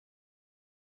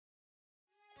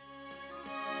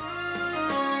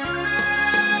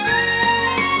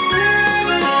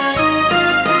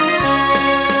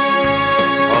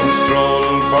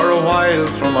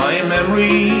through my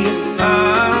memory,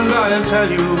 and I'll tell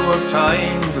you of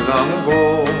times long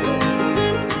ago,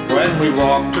 when we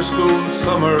walked to school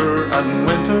summer and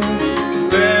winter,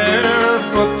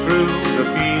 barefoot through the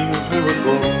fields we would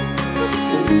go.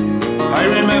 I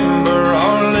remember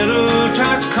our little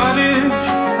thatched cottage,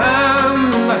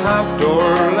 and the half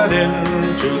door led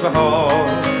into the hall,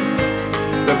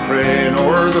 the crane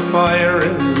o'er the fire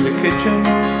in the kitchen,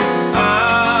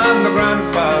 and the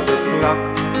grandfather clock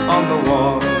on the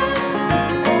wall.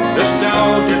 The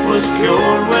stout, it was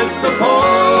cured with the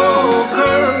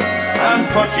poker, and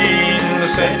poteen the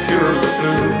set cured the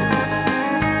flue.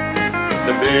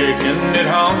 The bacon, it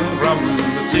hung from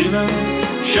the ceiling.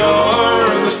 Sure,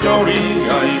 the story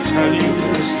I tell you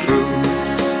is true.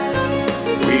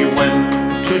 We went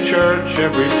to church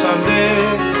every Sunday,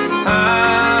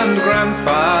 and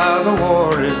grandfather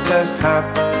wore his best hat.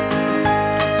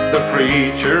 The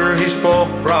preacher, he spoke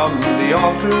from the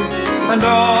altar, and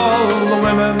all the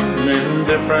women in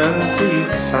different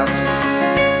seats sat.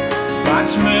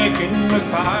 Matchmaking was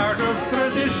part of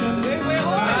tradition,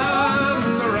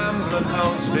 and the rambling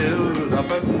house filled up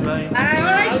at night.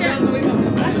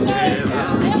 Taylor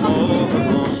told the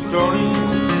ghost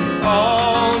stories,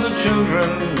 all the children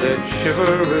they'd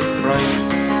shiver with fright.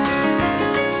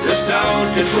 The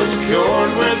stout, it was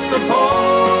cured with the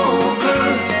poker,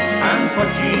 and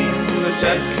poteen the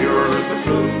set cured the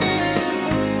flu.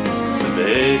 The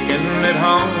bacon, it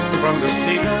hung from the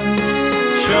ceiling.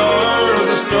 Sure,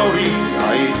 the story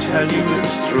I tell you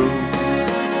is true.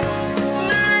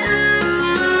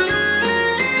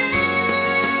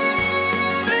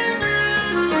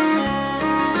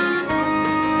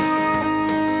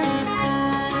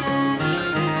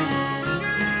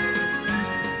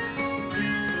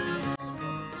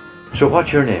 So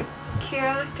what's your name?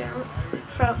 Kira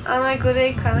and I go to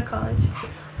Buncrana College.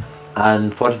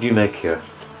 And what did you make here?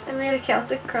 I made a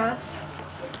Celtic cross.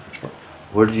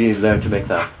 Where did you learn to make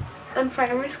that? In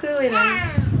primary school we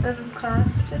learned in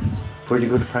class just. Where did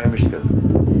you go to primary school?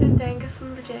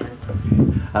 St.Brigid.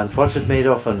 And what's it made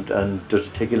of, and does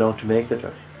it take you long to make it?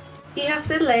 Or? You have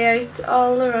to lay out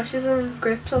all the rushes and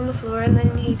grips on the floor, and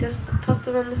then you just put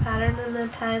them in the pattern and then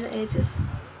tie the edges.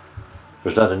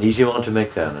 Was that an easy one to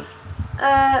make then?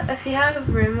 If you have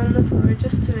room on the floor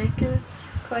just to make it,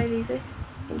 it's quite easy.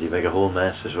 And you make a whole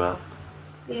mess as well?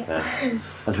 Yeah.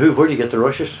 And where do you get the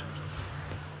rushes?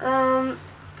 My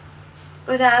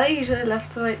daddy usually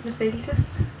left them out in the field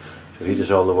just. So he does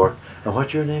all the work. And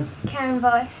what's your name? Karen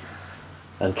Boyce.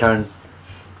 And Karen,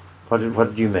 what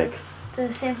did you make?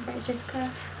 The St.Brigid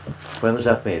cross. When was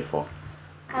that made for?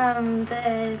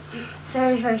 The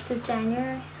 31st of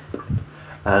January.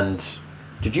 And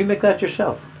did you make that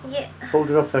yourself? Yeah.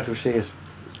 Hold it up there to see it.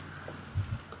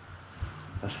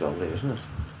 That's lovely, isn't it?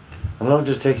 How long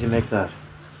does it take you to make that?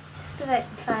 Just about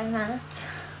 5 minutes.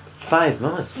 5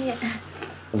 minutes? Yeah.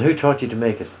 And who taught you to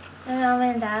make it? My mum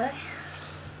and daddy.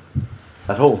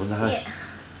 At home in the house? Yeah.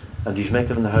 And you make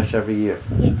them in the house every year?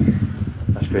 Yeah.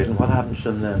 That's great. And what happens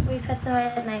to them then? We put them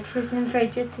out at night for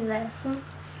St.Brigid to lesson.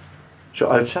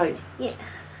 So outside? Yeah.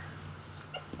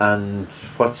 And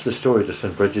what's the story? Does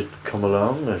St.Brigid come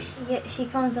along? Or? Yeah, she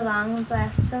comes along and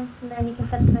blesses them, and then you can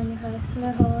put them in your house and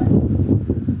they're holy.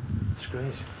 That's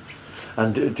great.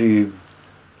 And do you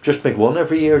just make one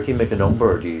every year, or do you make a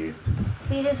number, or do you?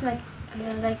 We just make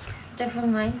like different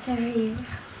amounts every year.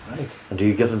 Right. And do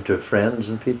you give them to friends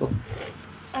and people?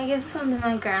 I give some to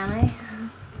my granny.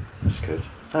 That's good.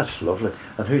 That's lovely.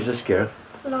 And who's this girl?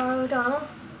 Laura O'Donnell.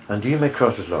 And do you make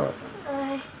crosses, Laura?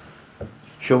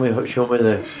 Show me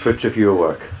the fruits of your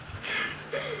work.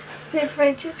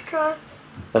 St.Brigid's cross.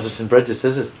 That's a St. Brigid's,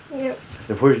 is it? Yep.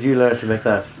 And where did you learn to make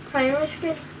that? Primary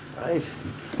school. Right.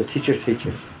 The teachers teach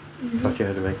you. Taught you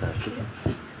how to make that.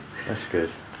 That's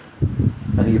good.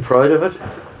 And are you proud of it?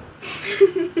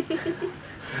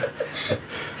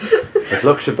 It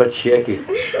looks a bit shaky,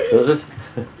 does it?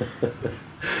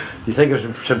 Do you think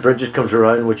if St. Brigid comes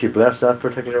around, would you bless that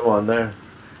particular one there?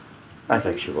 I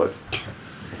think she would.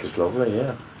 I think it's lovely,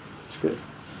 yeah. It's good.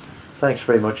 Thanks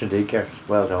very much indeed, Gareth.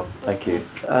 Well done. Thank you.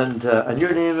 And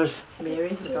your name is? Mary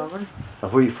McGovern.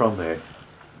 And where are you from, Mary?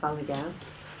 Ballygan.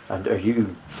 And are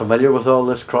you familiar with all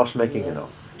this cross making?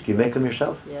 Yes. You know? Do you make them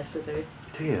yourself? Yes, I do.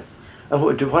 Do you?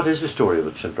 And what is the story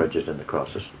with St. Brigid and the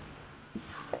crosses?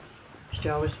 She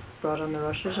always brought on the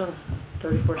rushes on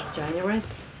 31st of January.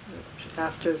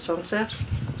 After sunset,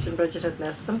 St. Brigid had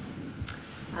blessed them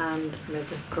and made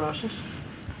the crosses.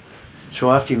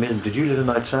 So after you made them, did you leave them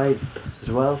outside as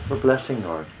well for blessing,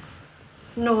 or?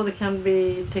 No, they can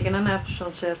be taken in after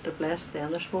sunset to bless,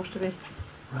 then they're supposed to be.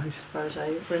 Right. As far as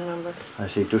I remember. I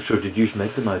see. So did you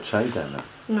make them outside then?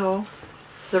 No.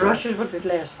 The rushes would be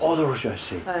blessed. Oh, the rushes, I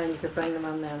see. And you could bring them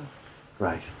in then,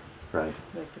 Right, right.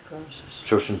 like the crosses.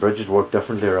 So St. Brigid worked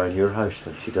differently around your house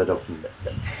than she did up in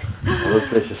other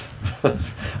places.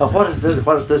 And what is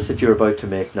this that you're about to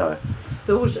make now?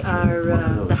 Those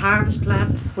are the harvest plat,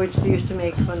 which they used to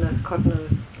make when they're cutting the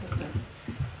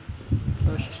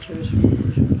rushes too, is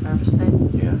harvest time.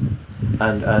 Yeah.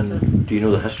 And do you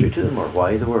know the history to them, or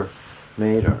why they were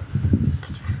made, or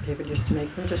People used to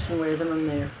make them just and wear them in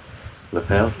their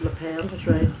lapel? lapel, that's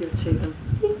right, you would see them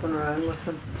going around with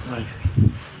them. Right.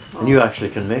 And you actually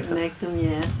can make them? Make them,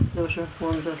 yeah. Those are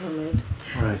ones that are made.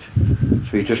 Right.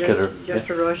 So you just get a... Just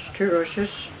a rush, 2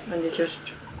 rushes, and you just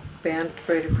bend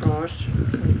right across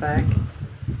and back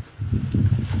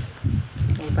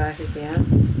again.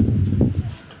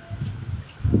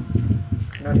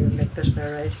 Not even make this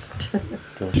now right.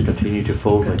 Just continue to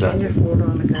fold like that. Continue to fold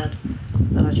on like that,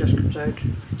 and it just comes out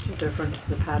different,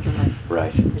 the pattern. Like,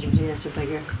 Right. as you can see, it's a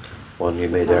bigger One you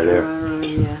made earlier. pattern,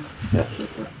 yeah. Yeah.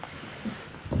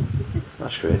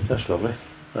 That's great. That's lovely.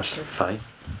 That's fine.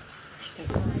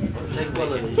 Take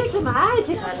them high,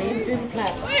 take my name to the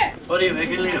plat. What are you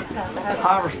making, Liam?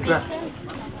 Harvest plat.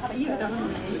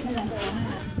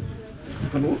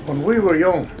 When we were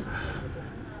young,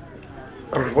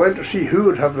 I was wild to see who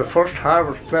would have the first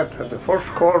harvest plat at the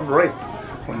first corn ripe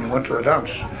when you went to the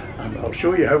dance. And I'll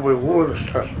show you how we wore this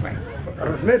thing. It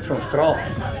was made from straw.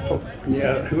 So,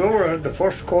 yeah, whoever had the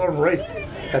first corn ripe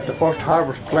had the first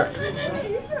harvest plat.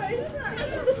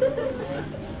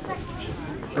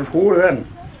 It was wore then,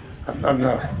 and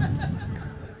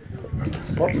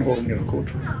buttonhole in your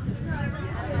coat.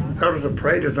 That was the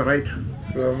pride of the night,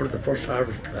 whoever the first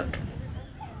harvest plat.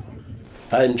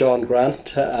 I'm John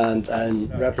Grant, and I'm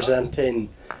representing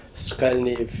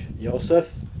Skyniv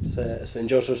Joseph, St.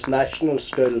 Joseph's National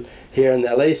School here in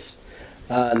Illies,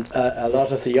 and a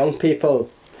lot of the young people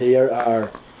here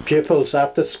are pupils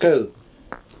at the school.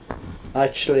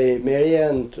 Actually, Mary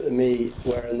and me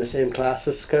were in the same class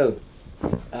at school,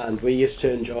 and we used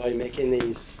to enjoy making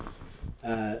these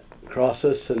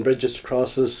crosses and Brigid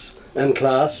crosses in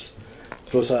class.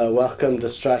 It was a welcome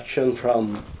distraction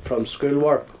from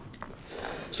schoolwork.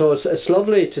 So it's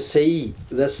lovely to see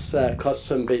this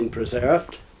custom being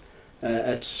preserved.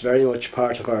 It's very much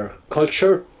part of our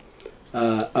culture,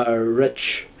 our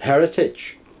rich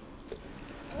heritage.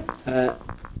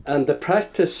 And the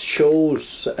practice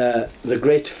shows the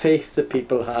great faith that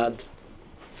people had,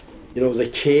 you know, the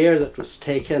care that was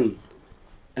taken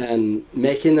in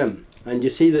making them. And you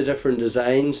see the different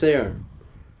designs there.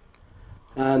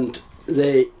 And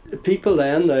the people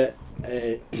then,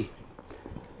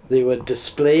 they would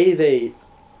display the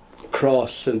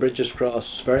cross and Brigid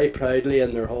cross very proudly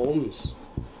in their homes,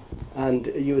 and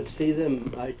you would see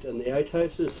them out in the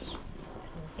outhouses,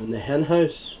 in the hen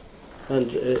house,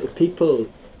 and people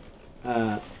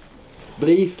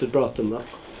believed it brought them luck,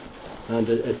 and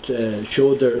it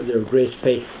showed their great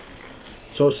faith.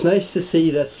 So it's nice to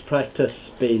see this practice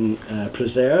being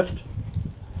preserved,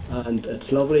 and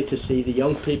it's lovely to see the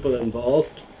young people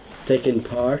involved taking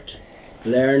part,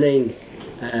 learning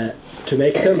to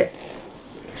make them,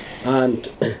 and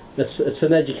it's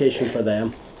an education for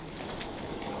them.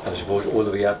 I suppose all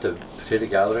the way at the potato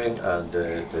gathering and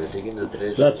the digging of the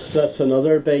potatoes.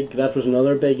 That was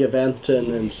another big event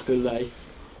in school life.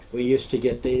 We used to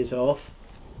get days off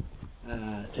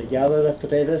to gather the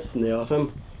potatoes in the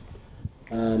autumn,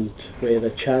 and we had a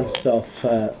chance of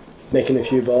making a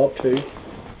few bob too.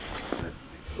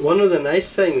 One of the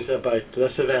nice things about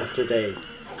this event today,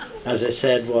 as I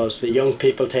said, was the young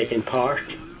people taking part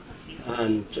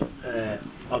and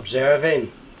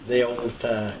observing the old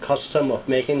custom of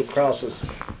making crosses.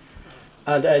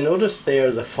 And I noticed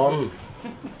there the fun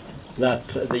that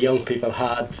the young people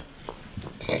had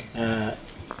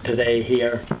today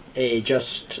here.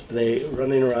 They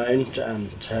running around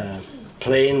and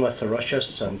playing with the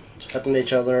rushes and hitting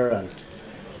each other, and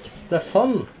they're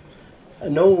fun.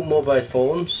 No mobile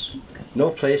phones, no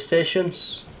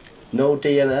PlayStations, no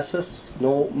DNSs,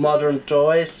 no modern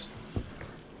toys,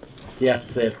 yet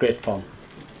they had great fun.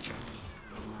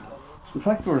 In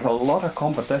fact, there was a lot of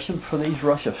competition for these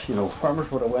rushes. You know,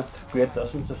 farmers would have went great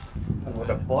distances and would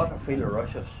have bought a field of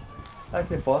rushes.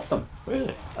 Actually bought them.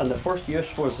 Really? And the first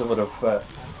use was they would have,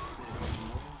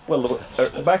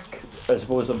 back, I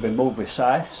suppose, they'd been mowed with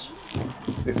scythes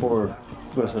before,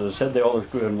 because as I said, they always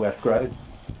grew in wet ground.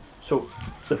 So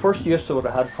the first use they would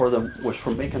have had for them was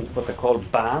for making what they call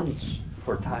bands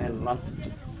for tying lint.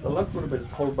 The lint would have been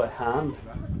pulled by hand,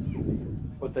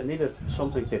 but they needed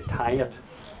something to tie it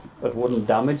that wouldn't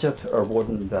damage it or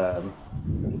wouldn't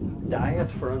dye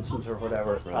it, for instance, or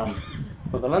whatever. Right. And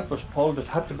when the lint was pulled, it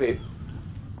had to be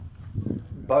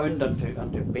bound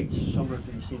into beats. Somewhere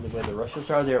you see the way the rushes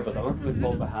are there, but they would have been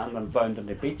pulled by hand and bound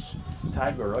into beats,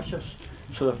 tied with rushes.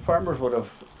 So the farmers would have,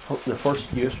 the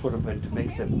first use would have been to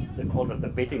make they called it the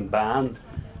beating band,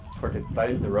 for to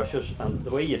bind the rushes. And the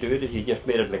way you do it is you just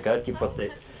made it like that. You put the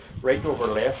right over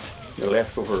left, the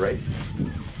left over right,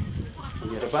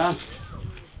 and you had a band.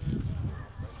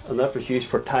 And that was used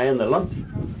for tying the lint.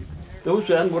 Those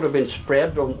then would have been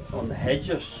spread on the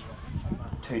hedges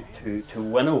to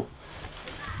winnow,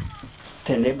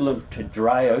 to enable them to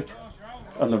dry out,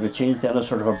 and they would change then a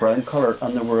sort of a brown colour,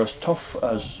 and they were as tough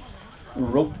as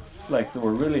rope, like they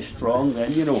were really strong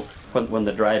then, you know, when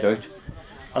they dried out.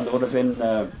 And there would have been,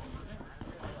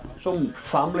 some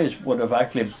families would have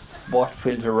actually bought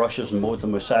fields of rushes and mowed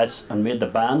them with scythes and made the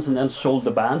bands and then sold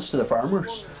the bands to the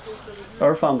farmers.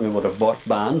 Our family would have bought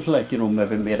bands, like, you know,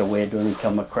 maybe made away down in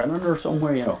Kilmacrennan or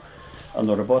somewhere, you know, and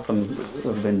they would have bought them, they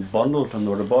would have been bundled and they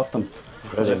would have bought them.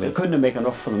 They couldn't make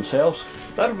enough for themselves.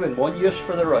 That would have been one use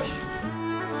for the rush.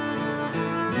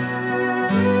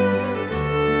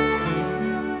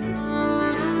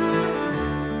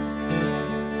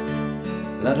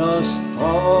 Let us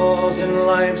pause in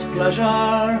life's pleasure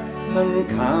and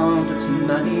count its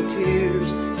many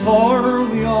tears, for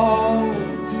we all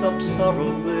sup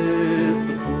sorrow with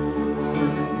the poor.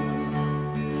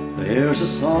 There's a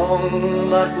song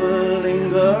that will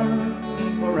linger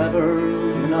forever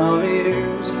in our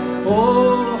ears.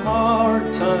 Oh,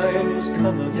 hard times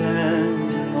come again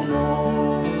no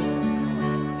more.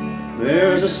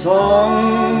 There's a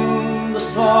song, the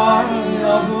song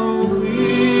of the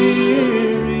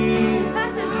weary.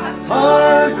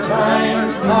 Hard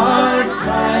times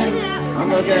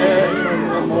come again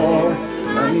no more.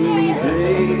 Many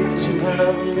days you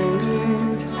have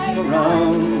lingered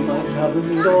around my cabin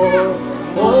door.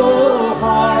 Oh,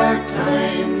 hard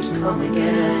times come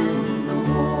again no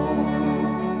more.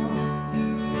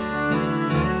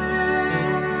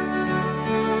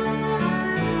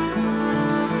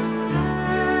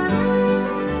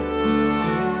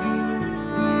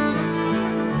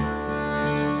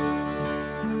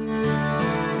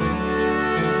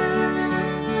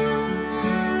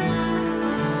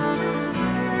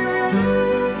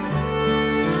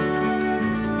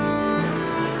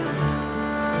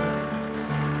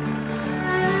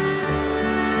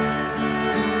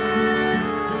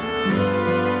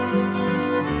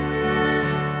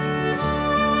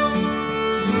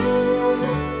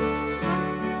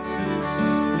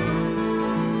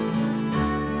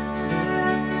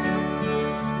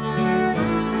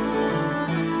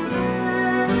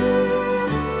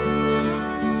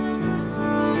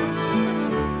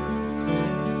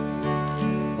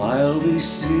 While we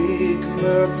seek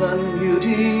mirth and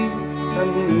beauty,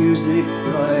 and music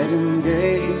bright and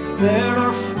gay, there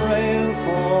are frail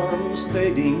forms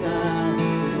fading and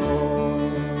low.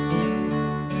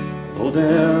 Though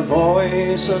their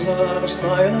voices are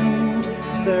silent,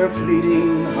 their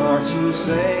pleading hearts will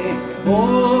say,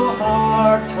 oh,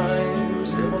 hard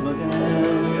times come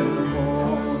again no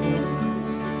more.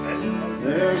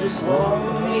 There's a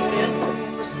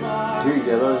song beside. Do you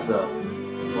get out of that?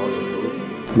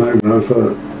 My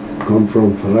grandfather come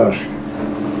from Falask.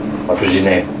 What was your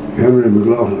name? Henry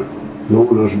McLaughlin,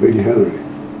 known as Big Henry.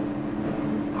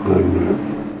 And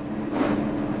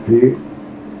he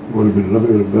would have been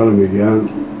living at Ballymegan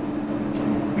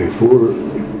before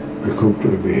I come to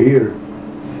be here,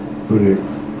 but he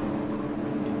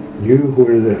knew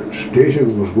where the station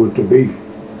was going to be.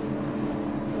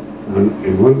 And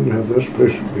he wanted to have this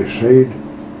place beside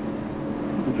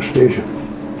the station,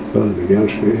 Ballymegan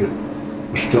station.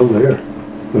 It's still there,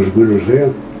 as good as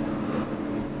then.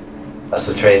 That's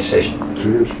the train station?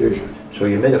 Train station. So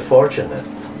you made a fortune then?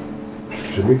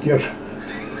 It's to make it.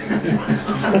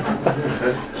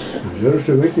 There's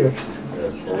to make it.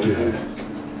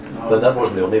 But that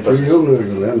wasn't the only So business. you only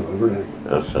the land of everything.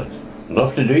 That's it.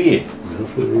 Enough to do you.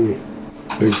 Enough for me.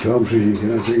 Big Tom says you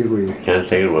can't take it with you. Can't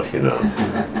take it with you now.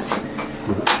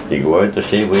 You go out to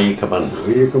see where you come in.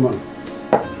 Where you come on?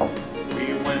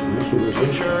 To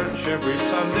church every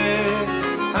Sunday,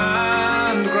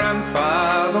 and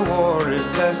Grandfather wore his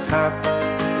best hat.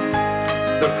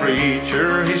 The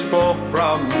preacher, he spoke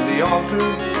from the altar,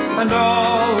 and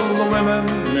all the women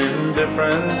in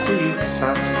different seats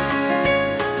sat.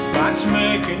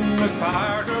 Matchmaking was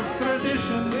part of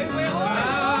tradition,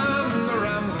 and the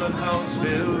rambling house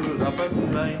filled up at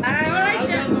night.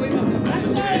 Together we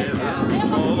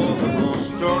told the ghost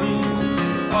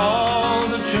stories, all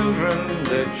the children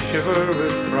they'd shiver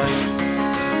with fright.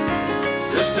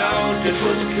 The stout it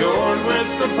was cured with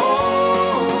the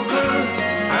poker,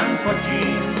 and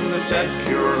poteen the said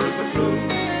cured the flu.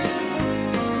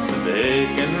 The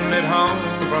bacon it hung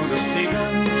from the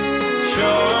ceiling.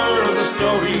 Sure, the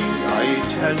story I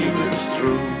tell you is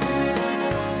true.